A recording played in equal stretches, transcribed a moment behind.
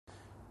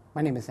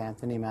My name is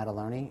Anthony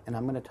Mataloni, and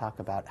I'm going to talk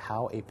about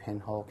how a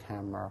pinhole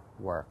camera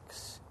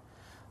works.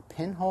 A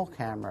pinhole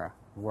camera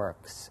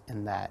works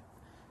in that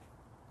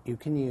you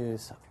can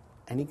use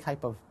any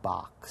type of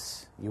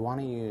box. You want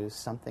to use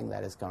something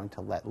that is going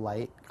to let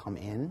light come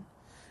in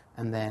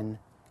and then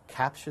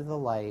capture the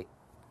light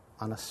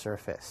on a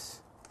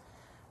surface.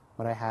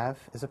 What I have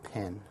is a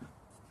pin,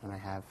 and I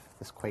have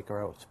this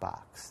Quaker Oats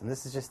box. And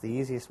this is just the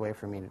easiest way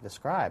for me to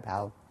describe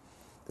how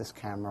this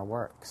camera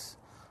works.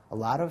 A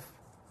lot of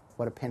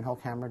what a pinhole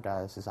camera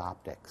does is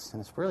optics,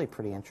 and it's really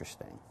pretty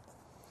interesting.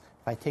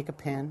 If I take a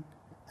pin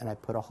and I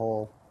put a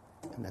hole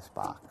in this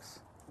box,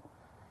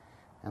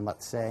 and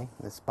let's say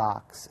this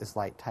box is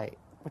light tight,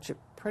 which it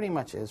pretty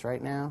much is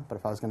right now, but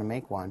if I was going to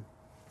make one,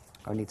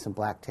 I would need some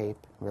black tape,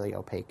 really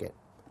opaque it.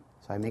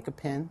 So I make a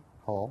pin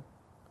hole,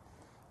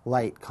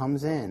 light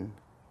comes in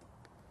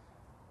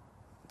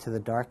to the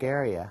dark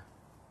area,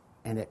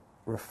 and it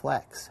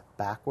reflects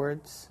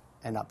backwards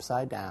and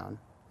upside down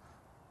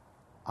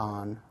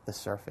on the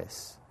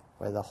surface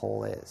where the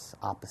hole is,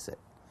 opposite.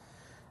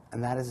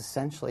 And that is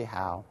essentially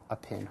how a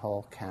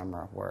pinhole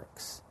camera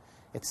works.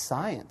 It's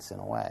science in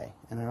a way,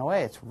 and in a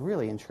way it's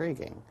really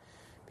intriguing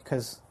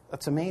because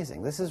it's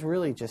amazing. This is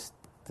really just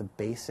the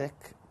basic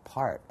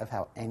part of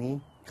how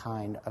any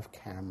kind of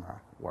camera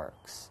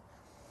works.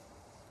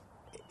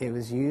 It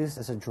was used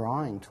as a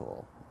drawing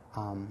tool.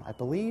 I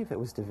believe it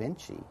was Da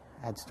Vinci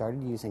had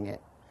started using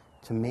it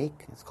to make,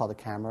 it's called a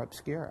camera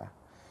obscura.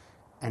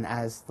 And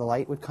as the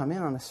light would come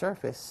in on a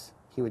surface,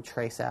 he would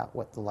trace out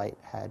what the light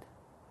had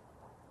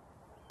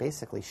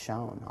basically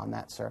shown on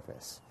that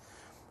surface.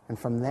 And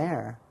from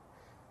there,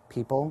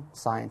 people,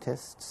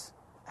 scientists,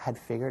 had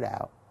figured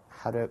out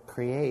how to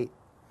create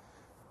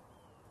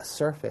a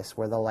surface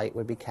where the light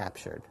would be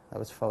captured. That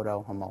was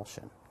photo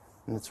emulsion.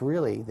 And it's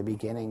really the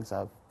beginnings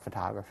of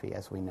photography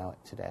as we know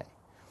it today.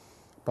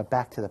 But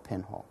back to the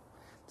pinhole.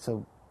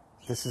 So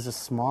this is a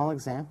small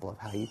example of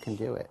how you can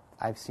do it.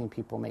 I've seen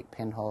people make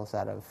pinholes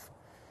out of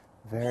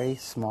very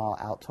small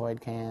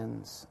Altoid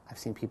cans. I've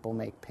seen people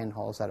make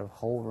pinholes out of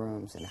whole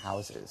rooms in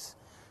houses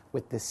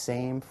with the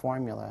same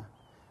formula.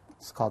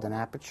 It's called an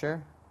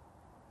aperture,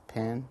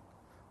 pin,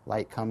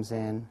 light comes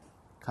in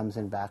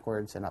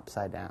backwards and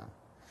upside down.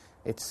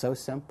 It's so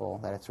simple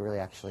that it's really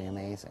actually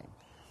amazing.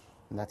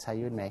 And that's how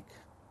you would make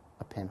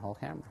a pinhole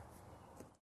camera.